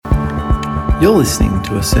You're listening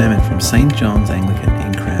to a sermon from St John's Anglican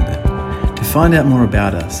in Cranbourne. To find out more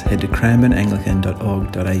about us, head to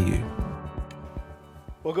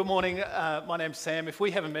cranbourneanglican.org.au. Well, good morning. My name's Sam. If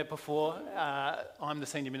we haven't met before, I'm the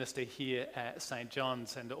senior minister here at St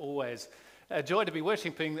John's, and always a joy to be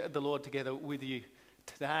worshipping the Lord together with you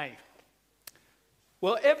today.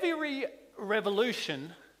 Well, every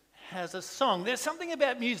revolution has a song. There's something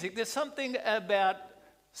about music, there's something about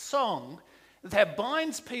song that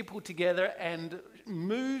binds people together and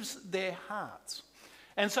moves their hearts.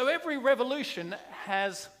 And so every revolution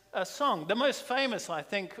has a song. The most famous, I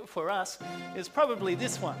think, for us is probably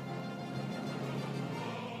this one.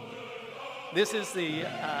 This is the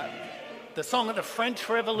song of the French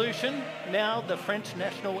Revolution, now the French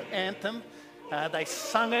national anthem. They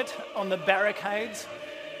sung it on the barricades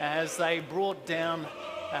as they brought down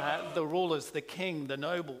the rulers, the king, the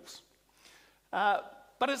nobles.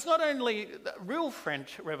 But it's not only real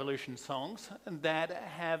French Revolution songs that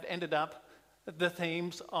have ended up the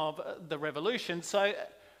themes of the revolution. So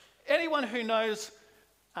anyone who knows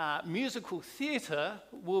musical theatre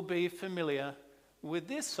will be familiar with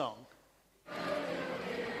this song.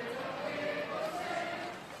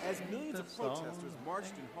 As millions of protesters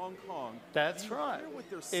marched in Hong Kong, That's right. hear what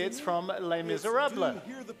they're singing? It's from Les Yes, Miserables.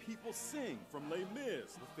 do hear the people sing from Les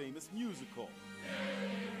Mis, the famous musical.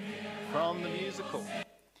 From the musical.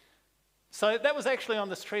 So that was actually on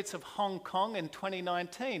the streets of Hong Kong in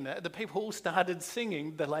 2019. The people all started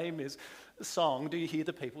singing the Les Mis song, Do You Hear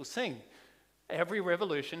the People Sing? Every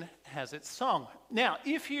revolution has its song. Now,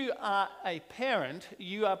 if you are a parent,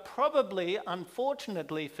 you are probably,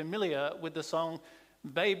 unfortunately, familiar with the song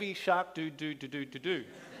Baby Shark Do Do Do Do Do Do.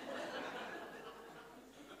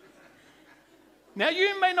 Now,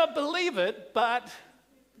 you may not believe it, but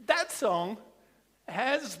that song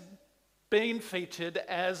has been featured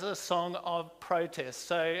as a song of protest.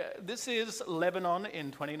 So this is Lebanon in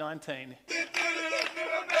 2019.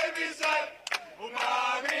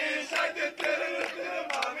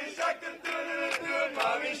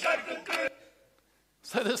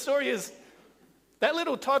 So the story is, that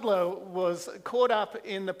little toddler was caught up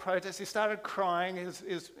in the protest. He started crying.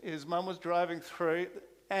 His mum was driving through.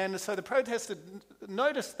 And so the protesters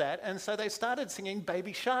noticed that, and so they started singing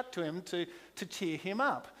Baby Shark to him to cheer him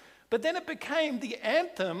up. But then it became the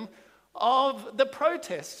anthem of the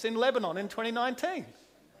protests in Lebanon in 2019.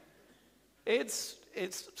 It's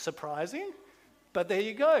surprising, but there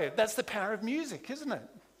you go. That's the power of music, isn't it?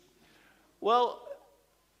 Well,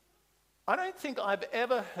 I don't think I've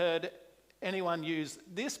ever heard anyone use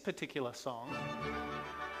this particular song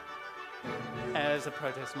as a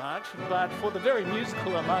protest march, but for the very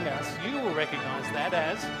musical among us, you will recognise that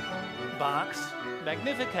as Bach's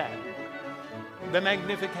Magnificat. The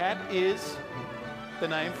Magnificat is the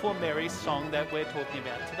name for Mary's song that we're talking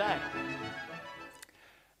about today.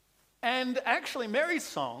 And actually, Mary's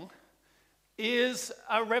song is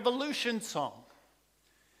a revolution song.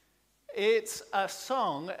 It's a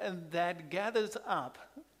song that gathers up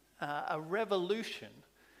a revolution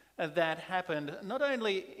that happened not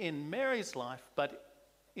only in Mary's life, but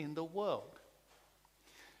in the world.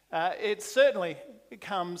 It certainly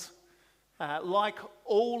comes, like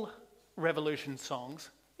all revolution songs,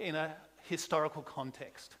 in a historical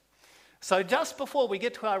context. So just before we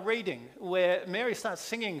get to our reading, where Mary starts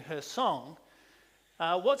singing her song,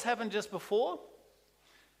 what's happened just before?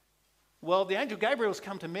 Well, the angel Gabriel's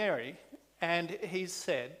come to Mary, and he's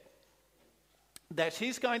said that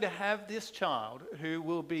she's going to have this child who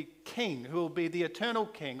will be king, who will be the eternal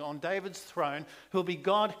king on David's throne, who will be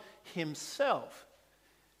God himself.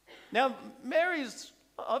 Now, Mary's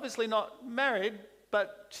obviously not married,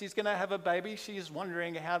 but she's going to have a baby. She's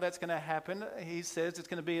wondering how that's going to happen. He says it's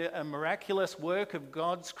going to be a miraculous work of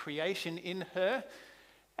God's creation in her.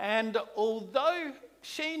 And although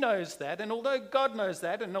she knows that, and although God knows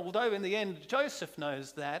that, and although in the end Joseph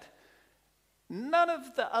knows that, none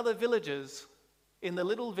of the other villagers in the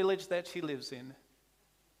little village that she lives in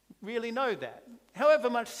really know that. However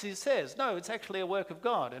much she says, no, it's actually a work of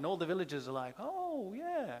God. And all the villagers are like, oh,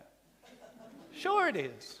 yeah, sure it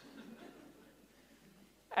is.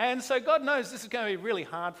 And so God knows this is going to be really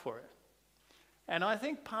hard for her. And I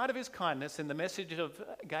think part of his kindness in the message of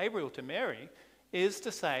Gabriel to Mary is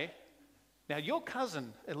to say, now your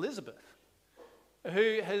cousin Elizabeth, who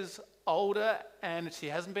is older and she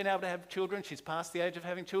hasn't been able to have children, she's past the age of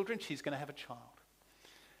having children, she's going to have a child.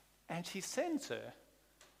 And she sends her,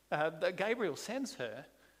 Gabriel sends her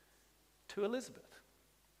to Elizabeth.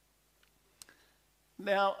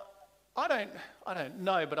 Now, I don't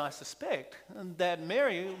know, but I suspect that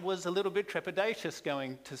Mary was a little bit trepidatious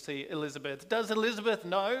going to see Elizabeth. Does Elizabeth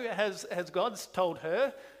know? Has God told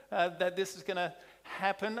her that this is going to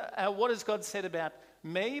happen. What has God said about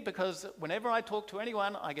me? Because whenever I talk to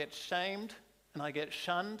anyone, I get shamed and I get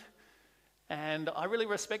shunned. And I really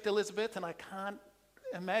respect Elizabeth, and I can't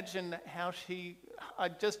imagine how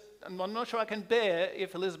I'm not sure I can bear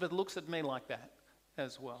if Elizabeth looks at me like that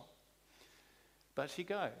as well. But she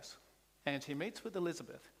goes, and she meets with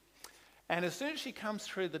Elizabeth. And as soon as she comes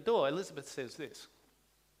through the door, Elizabeth says this,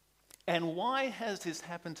 "And why has this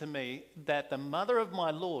happened to me, that the mother of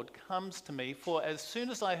my Lord comes to me? For as soon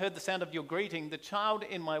as I heard the sound of your greeting, the child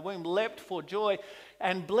in my womb leapt for joy,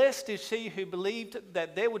 and blessed is she who believed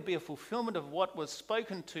that there would be a fulfillment of what was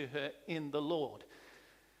spoken to her in the Lord."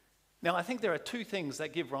 Now, I think there are two things that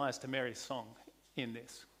give rise to Mary's song in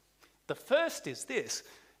this. The first is this.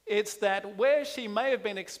 It's that where she may have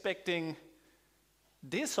been expecting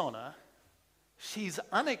dishonor, she's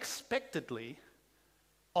unexpectedly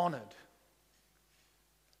honored.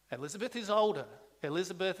 Elizabeth is older.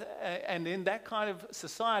 Elizabeth, and in that kind of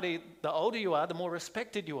society, the older you are, the more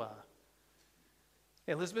respected you are.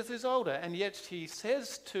 Elizabeth is older, and yet she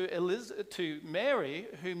says to Mary,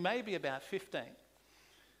 who may be about 15,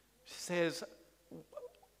 she says,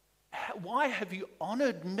 "Why have you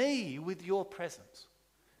honored me with your presence?"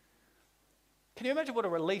 Can you imagine what a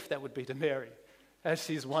relief that would be to Mary as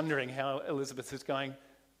she's wondering how Elizabeth is going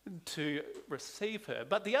to receive her?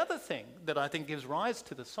 But the other thing that I think gives rise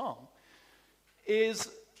to the song is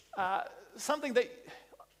something that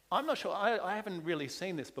I'm not sure, I haven't really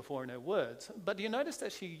seen this before in her words, but do you notice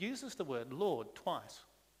that she uses the word Lord twice?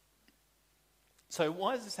 So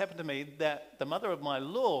why has this happened to me, that the mother of my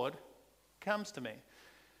Lord comes to me?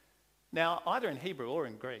 Now, either in Hebrew or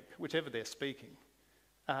in Greek, whichever they're speaking,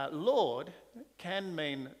 Lord can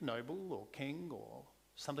mean noble or king or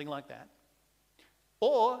something like that.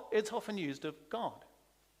 Or it's often used of God.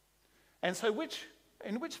 And so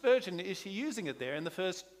in which version is she using it there in the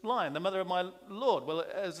first line, the mother of my Lord? Well,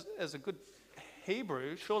 as a good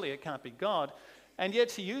Hebrew, surely it can't be God. And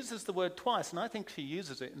yet she uses the word twice, and I think she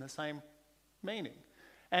uses it in the same meaning.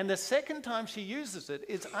 And the second time she uses it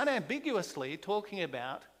is unambiguously talking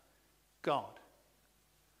about God.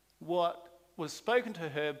 What was spoken to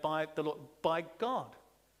her by the Lord, by God.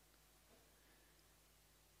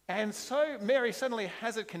 And so Mary suddenly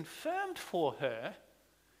has it confirmed for her,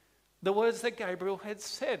 the words that Gabriel had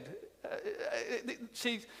said.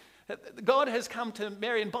 God has come to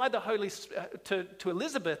Mary and by the to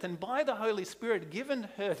Elizabeth, and by the Holy Spirit given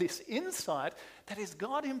her this insight that is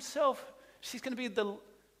God himself. She's going to be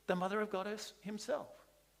the mother of God himself.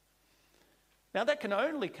 Now that can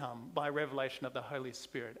only come by revelation of the Holy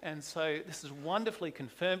Spirit. And so this is wonderfully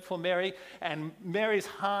confirmed for Mary, and Mary's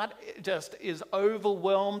heart just is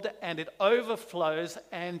overwhelmed and it overflows,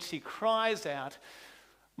 and she cries out,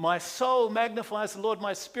 "My soul magnifies the Lord,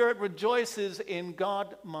 my spirit rejoices in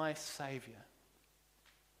God my Saviour."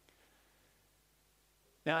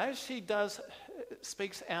 Now as she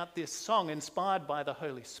speaks out this song inspired by the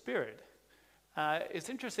Holy Spirit, it's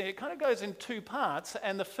interesting, it kind of goes in two parts,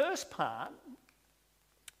 and the first part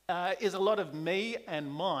is a lot of me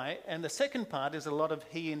and my, and the second part is a lot of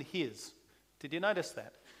he and his. Did you notice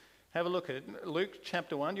that? Have a look at Luke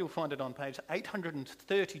chapter 1. You'll find it on page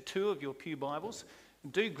 832 of your Pew Bibles.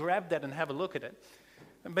 Do grab that and have a look at it.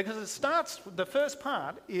 Because it starts, the first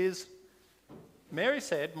part is, Mary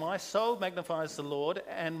said, "My soul magnifies the Lord,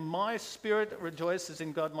 and my spirit rejoices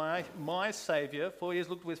in God my Saviour, for he has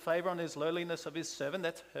looked with favour on his lowliness of his servant."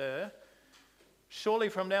 That's her. "Surely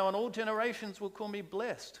from now on all generations will call me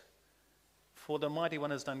blessed, for the Mighty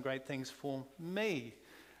One has done great things for me."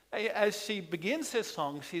 As she begins her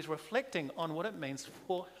song, she's reflecting on what it means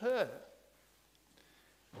for her.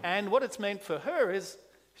 And what it's meant for her is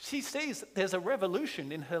she sees there's a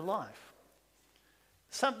revolution in her life.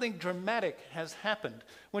 Something dramatic has happened.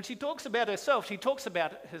 When she talks about herself, she talks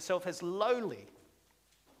about herself as lowly.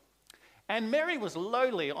 And Mary was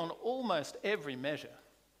lowly on almost every measure.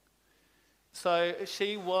 So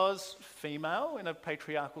she was female in a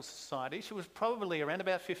patriarchal society. She was probably around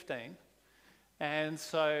about 15. And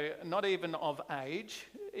so not even of age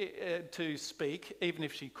to speak, even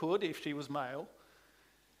if she could, if she was male.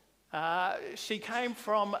 She came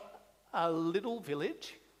from a little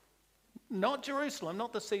village, not Jerusalem,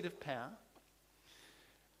 not the seat of power.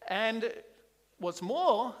 And what's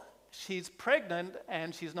more, she's pregnant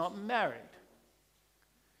and she's not married.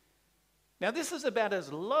 Now this is about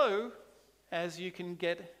as low as you can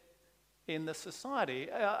get in the society.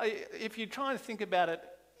 If you try and think about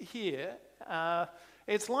it here,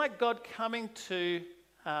 it's like God coming to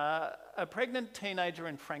a pregnant teenager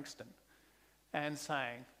in Frankston and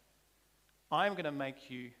saying, "I'm going to make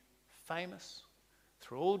you famous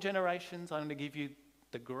through all generations. I'm going to give you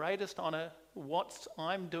the greatest honor, what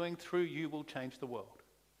I'm doing through you will change the world.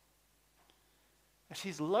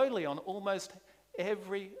 She's lowly on almost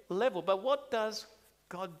every level. But what does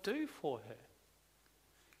God do for her?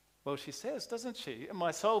 Well, she says, doesn't she?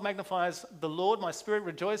 My soul magnifies the Lord, my spirit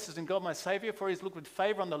rejoices in God my Saviour, for he's looked with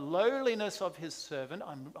favour on the lowliness of his servant.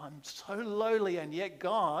 I'm so lowly, and yet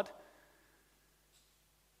God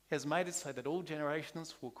has made it so that all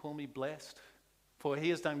generations will call me blessed. For he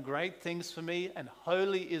has done great things for me, and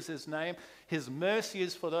holy is his name. His mercy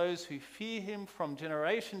is for those who fear him from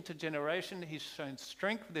generation to generation. He's shown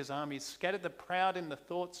strength with his arm. He's scattered the proud in the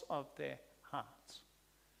thoughts of their hearts.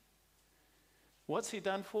 What's he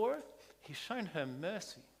done for her? He's shown her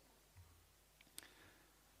mercy.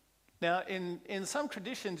 Now, in some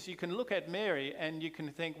traditions, you can look at Mary and you can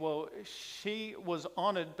think, well, she was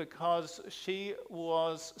honoured because she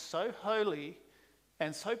was so holy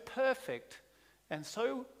and so perfect and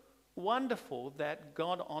so wonderful that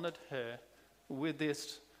God honoured her with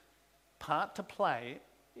this part to play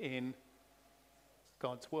in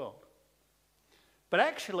God's world. But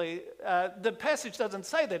actually, the passage doesn't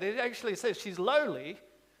say that. It actually says she's lowly.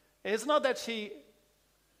 It's not that she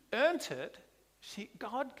earned it.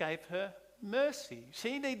 God gave her mercy.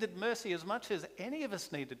 She needed mercy as much as any of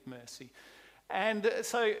us needed mercy. And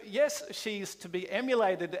so, yes, she's to be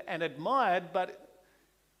emulated and admired, but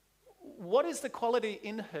what is the quality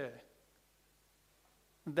in her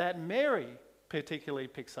that Mary particularly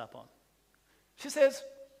picks up on? She says,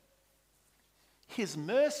 his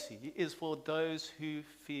mercy is for those who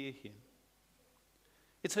fear him.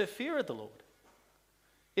 It's her fear of the Lord.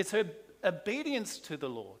 It's her obedience to the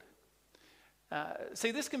Lord.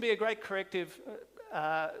 See, this can be a great corrective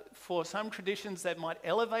for some traditions that might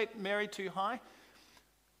elevate Mary too high.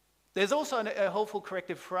 There's also a helpful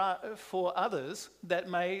corrective for others that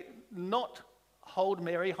may not hold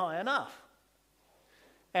Mary high enough.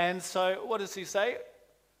 And so what does he say?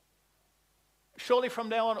 Surely from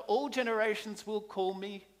now on, all generations will call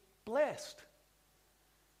me blessed.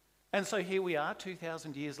 And so here we are,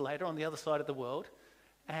 2,000 years later, on the other side of the world,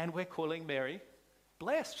 and we're calling Mary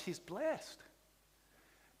blessed. She's blessed.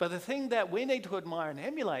 But the thing that we need to admire and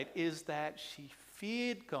emulate is that she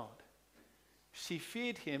feared God. She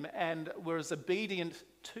feared him and was obedient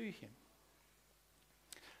to him.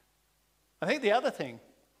 I think the other thing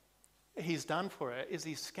he's done for her is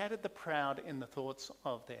he scattered the proud in the thoughts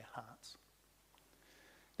of their hearts.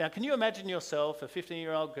 Now, can you imagine yourself, a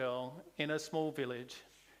 15-year-old girl in a small village,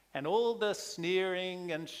 and all the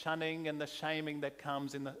sneering and shunning and the shaming that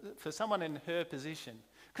comes for someone in her position?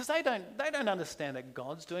 Because they don't understand that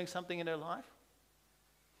God's doing something in her life.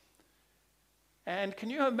 And can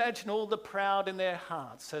you imagine all the proud in their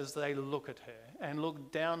hearts as they look at her and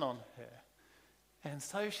look down on her? And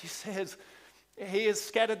so she says, he has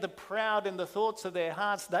scattered the proud in the thoughts of their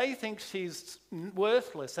hearts. They think she's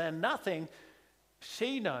worthless and nothing.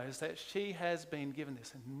 She knows that she has been given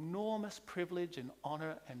this enormous privilege and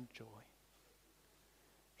honor and joy.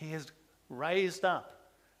 He has raised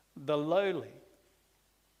up the lowly.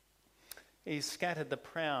 He's scattered the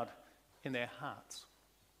proud in their hearts.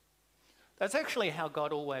 That's actually how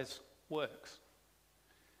God always works.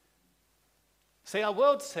 See, our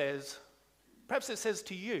world says, perhaps it says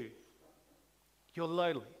to you, you're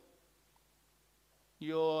lowly.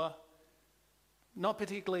 You're not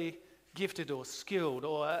particularly gifted or skilled,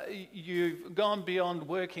 or you've gone beyond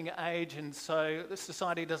working age and so the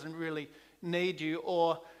society doesn't really need you,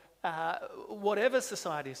 or whatever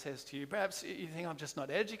society says to you. Perhaps you think I'm just not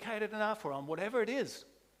educated enough, or I'm whatever it is.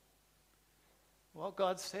 What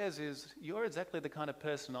God says is, you're exactly the kind of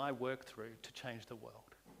person I work through to change the world.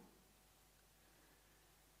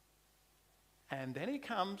 And then he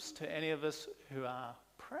comes to any of us who are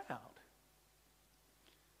proud.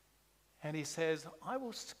 And he says, I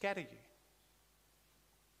will scatter you.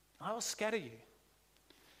 I will scatter you.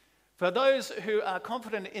 For those who are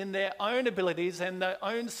confident in their own abilities and their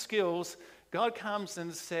own skills, God comes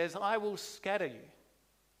and says, I will scatter you.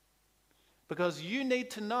 Because you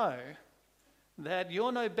need to know that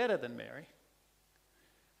you're no better than Mary.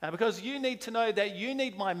 Because you need to know that you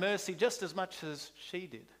need my mercy just as much as she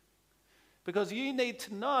did. Because you need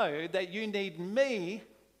to know that you need me,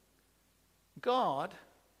 God,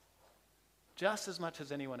 just as much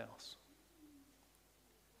as anyone else.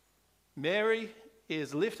 Mary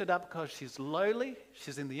is lifted up because she's lowly.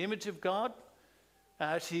 She's in the image of God.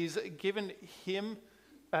 She's given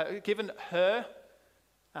her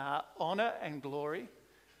honor and glory.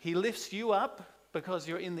 He lifts you up because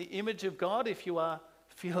you're in the image of God if you are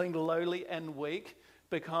feeling lowly and weak,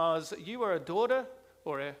 because you are a daughter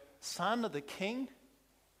or a son of the King,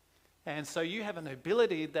 and so you have an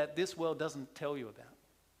ability that this world doesn't tell you about.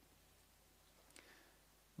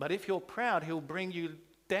 But if you're proud, he'll bring you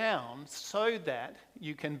down so that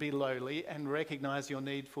you can be lowly and recognize your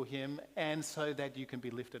need for him, and so that you can be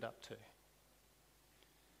lifted up too.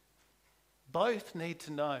 Both need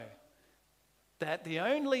to know that the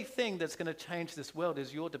only thing that's going to change this world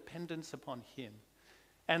is your dependence upon him.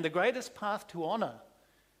 And the greatest path to honor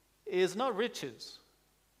is not riches.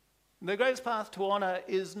 The greatest path to honor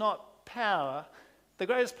is not power. The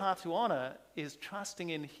greatest path to honor is trusting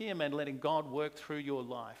in him and letting God work through your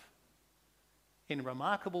life in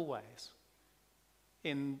remarkable ways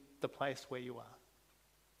in the place where you are.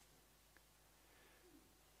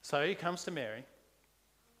 So he comes to Mary,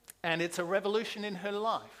 and it's a revolution in her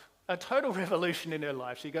life, a total revolution in her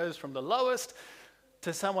life. She goes from the lowest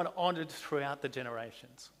to someone honored throughout the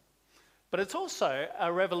generations. But it's also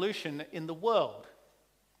a revolution in the world.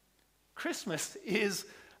 Christmas is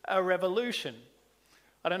a revolution.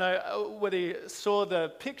 I don't know whether you saw the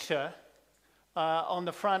picture on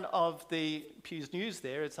the front of the Pew's News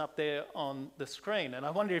there. It's up there on the screen. And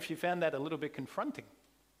I wonder if you found that a little bit confronting.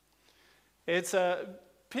 It's a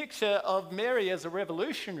picture of Mary as a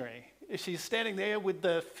revolutionary. She's standing there with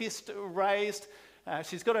the fist raised.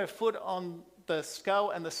 She's got her foot on the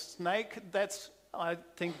skull and the snake. That's, I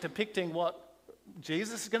think, depicting what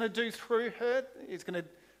Jesus is going to do through her. He's going to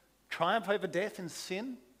triumph over death and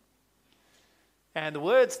sin. And the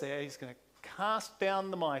words there, he's going to cast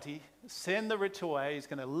down the mighty, send the rich away. He's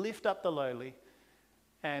going to lift up the lowly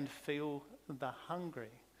and fill the hungry.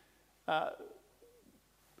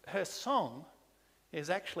 Her song is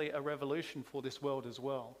actually a revolution for this world as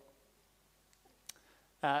well.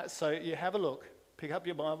 So you have a look, pick up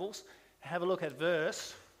your Bibles, have a look at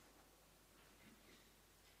verse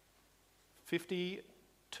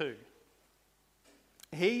 52.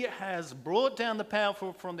 He has brought down the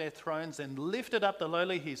powerful from their thrones and lifted up the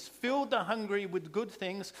lowly. He's filled the hungry with good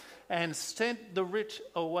things and sent the rich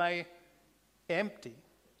away empty.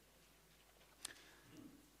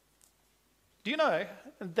 Do you know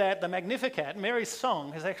that the Magnificat, Mary's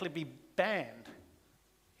song, has actually been banned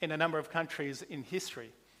in a number of countries in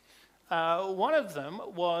history? One of them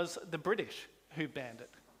was the British who banned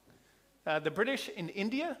it. The British in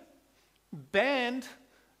India banned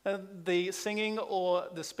the singing or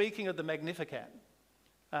the speaking of the Magnificat.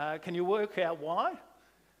 Can you work out why?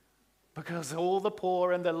 Because all the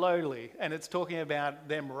poor and the lowly, and it's talking about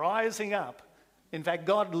them rising up. In fact,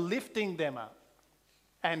 God lifting them up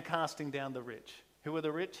and casting down the rich. Who were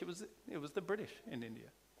the rich? It was the British in India.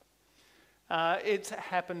 It's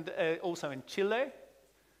happened also in Chile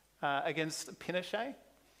against Pinochet.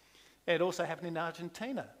 It also happened in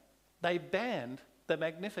Argentina. They banned the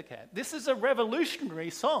Magnificat. This is a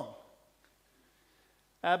revolutionary song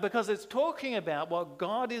because it's talking about what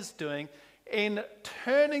God is doing in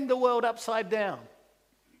turning the world upside down.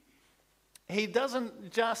 He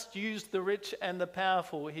doesn't just use the rich and the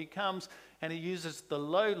powerful. He comes and he uses the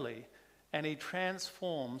lowly and he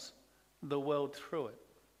transforms the world through it.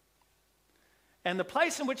 And the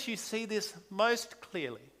place in which you see this most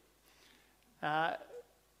clearly,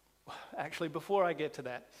 actually before I get to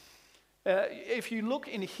that, if you look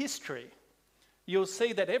in history, you'll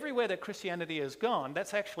see that everywhere that Christianity has gone,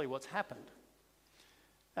 that's actually what's happened.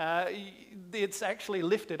 It's actually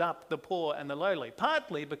lifted up the poor and the lowly,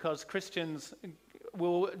 partly because Christians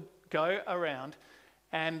will go around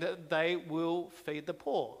and they will feed the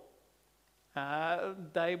poor.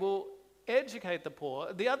 They will educate the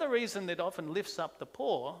poor. The other reason it often lifts up the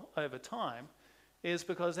poor over time is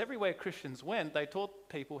because everywhere Christians went, they taught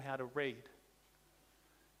people how to read.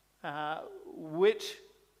 Which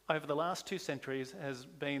over the last 2 centuries has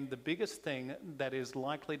been the biggest thing that is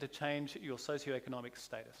likely to change your socioeconomic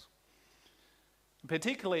status.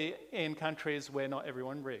 Particularly in countries where not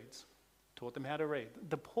everyone reads. Taught them how to read.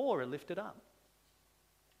 The poor are lifted up.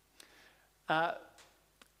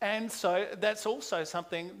 And so that's also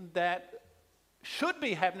something that should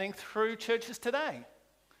be happening through churches today.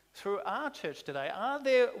 Through our church today. Are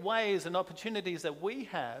there ways and opportunities that we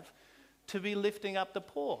have to be lifting up the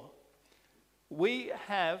poor? We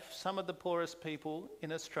have some of the poorest people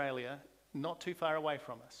in Australia not too far away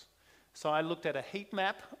from us. So I looked at a heat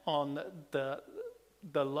map on the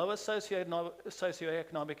lowest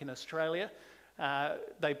socioeconomic in Australia.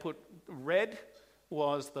 They put red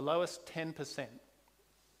was the lowest 10%.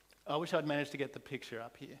 I wish I'd managed to get the picture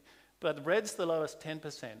up here. But red's the lowest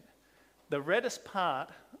 10%. The reddest part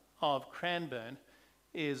of Cranbourne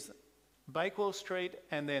is Bakewell Street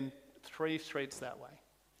and then 3 streets that way.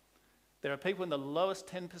 There are people in the lowest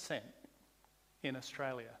 10% in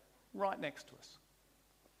Australia, right next to us.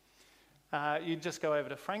 You just go over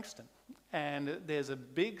to Frankston, and there's a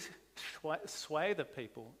big swathe of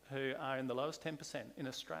people who are in the lowest 10% in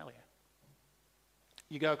Australia.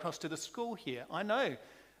 You go across to the school here. I know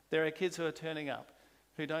there are kids who are turning up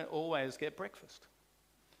who don't always get breakfast.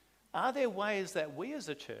 Are there ways that we as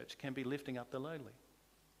a church can be lifting up the lowly?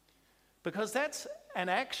 Because that's an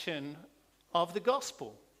action of the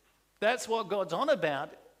gospel. That's what God's on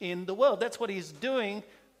about in the world. That's what he's doing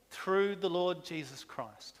through the Lord Jesus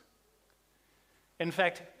Christ. In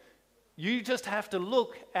fact, you just have to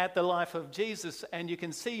look at the life of Jesus and you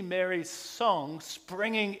can see Mary's song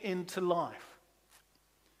springing into life.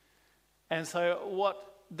 And so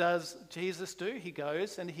what does Jesus do? He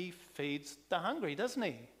goes and he feeds the hungry, doesn't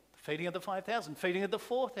he? Feeding of the 5,000, feeding of the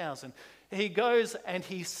 4,000. He goes and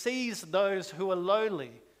he sees those who are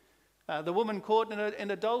lowly. The woman caught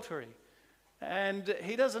in adultery. And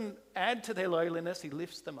he doesn't add to their lowliness, he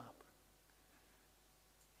lifts them up.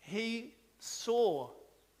 He saw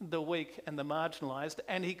the weak and the marginalized,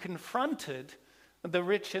 and he confronted the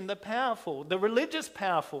rich and the powerful, the religious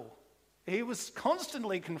powerful. He was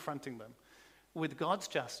constantly confronting them with God's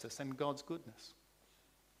justice and God's goodness.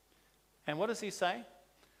 And what does he say?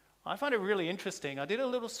 I find it really interesting. I did a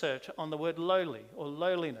little search on the word lowly or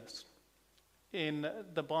lowliness in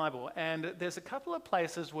the Bible, and there's a couple of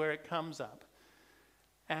places where it comes up,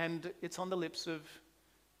 and it's on the lips of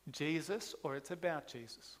Jesus or it's about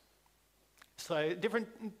Jesus. So different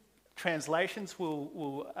translations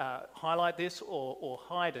will highlight this or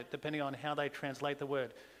hide it, depending on how they translate the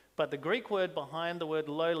word. But the Greek word behind the word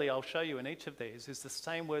lowly, I'll show you in each of these, is the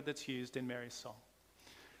same word that's used in Mary's song.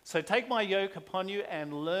 So take my yoke upon you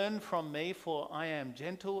and learn from me, for I am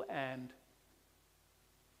gentle and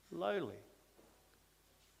lowly.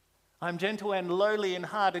 I'm gentle and lowly in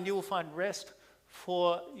heart, and you will find rest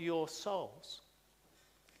for your souls.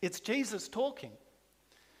 It's Jesus talking.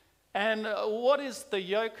 And what is the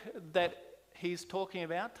yoke that he's talking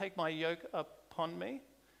about? Take my yoke upon me.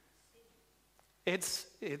 It's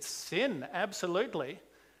sin, absolutely.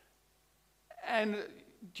 And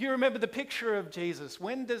do you remember the picture of Jesus?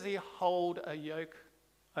 When does he hold a yoke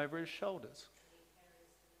over his shoulders?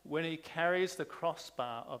 When he carries the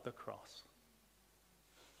crossbar of the cross.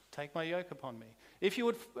 Take my yoke upon me. If you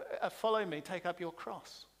would follow me, take up your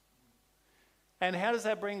cross. And how does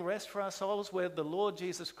that bring rest for our souls? Where the Lord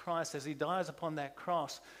Jesus Christ, as he dies upon that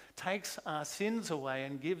cross, takes our sins away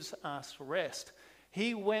and gives us rest.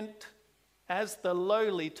 He went as the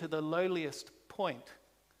lowly to the lowliest point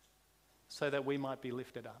so that we might be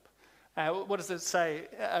lifted up. What does it say?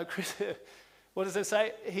 Chris, what does it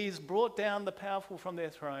say? He's brought down the powerful from their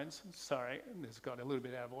thrones. Sorry, this got a little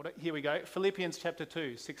bit out of order. Here we go. Philippians chapter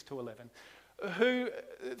 2, 6 to 11. Who,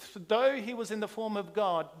 though he was in the form of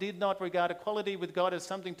God, did not regard equality with God as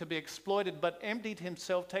something to be exploited, but emptied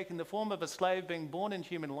himself, taking the form of a slave, being born in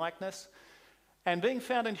human likeness. And being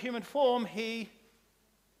found in human form, he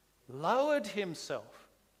lowered himself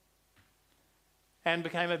and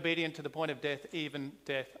became obedient to the point of death, even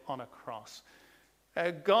death on a cross.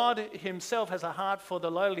 God himself has a heart for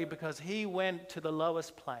the lowly because he went to the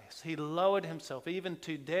lowest place. He lowered himself even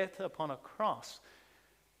to death upon a cross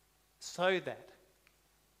so that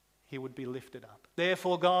he would be lifted up.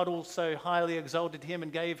 Therefore God also highly exalted him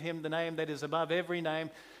and gave him the name that is above every name,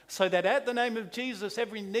 so that at the name of Jesus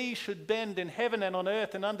every knee should bend in heaven and on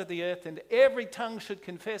earth and under the earth, and every tongue should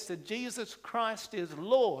confess that Jesus Christ is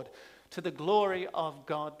Lord, to the glory of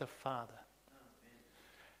God the Father.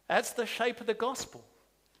 That's the shape of the gospel.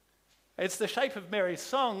 It's the shape of Mary's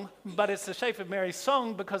song, but it's the shape of Mary's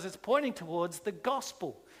song because it's pointing towards the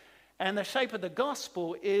gospel. And the shape of the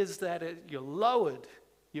gospel is that you're lowered,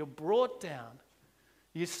 you're brought down.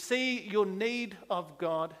 You see your need of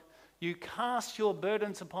God, you cast your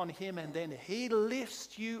burdens upon him, and then he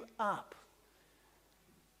lifts you up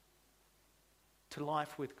to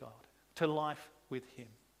life with God, to life with him.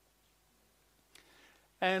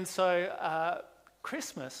 And so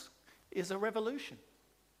Christmas is a revolution.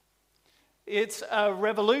 It's a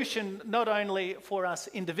revolution not only for us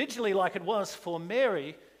individually like it was for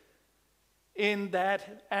Mary, in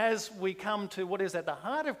that as we come to what is at the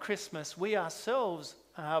heart of Christmas, we ourselves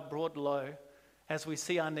are brought low as we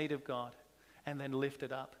see our need of God and then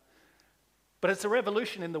lifted up. But it's a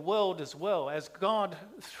revolution in the world as well, as God,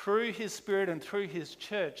 through his Spirit and through his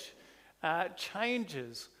church,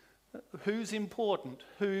 changes who's important,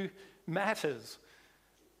 who matters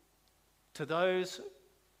to those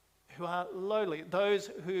who are lowly, those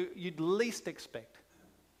who you'd least expect.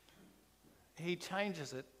 He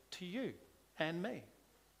changes it to you and me.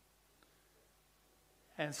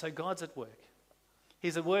 And so God's at work.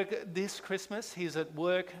 He's at work this Christmas. He's at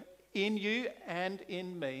work in you and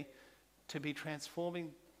in me to be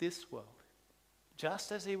transforming this world.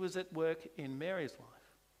 just as he was at work in Mary's life.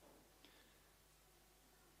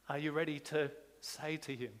 Are you ready to say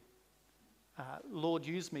to him, Lord,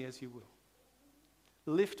 use me as you will.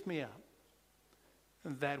 Lift me up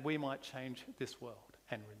that we might change this world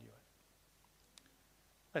and renew it.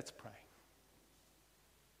 Let's pray.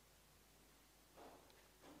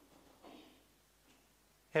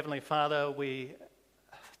 Heavenly Father, we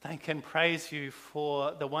thank and praise you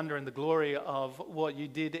for the wonder and the glory of what you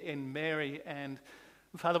did in Mary. And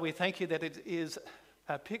Father, we thank you that it is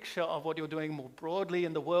a picture of what you're doing more broadly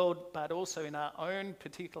in the world, but also in our own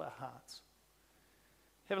particular hearts.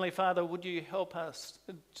 Heavenly Father, would you help us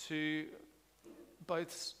to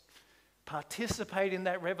both participate in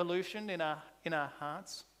that revolution in our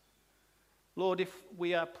hearts? Lord, if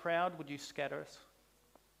we are proud, would you scatter us?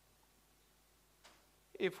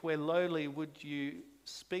 If we're lowly, would you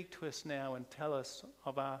speak to us now and tell us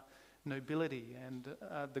of our nobility and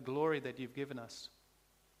the glory that you've given us?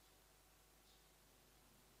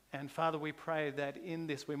 And Father, we pray that in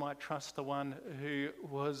this we might trust the one who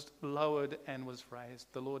was lowered and was raised,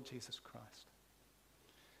 the Lord Jesus Christ.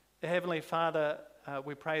 Heavenly Father,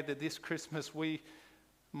 we pray that this Christmas we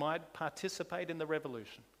might participate in the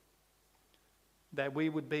revolution, that we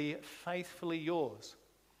would be faithfully yours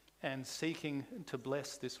and seeking to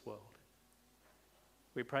bless this world.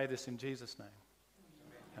 We pray this in Jesus' name.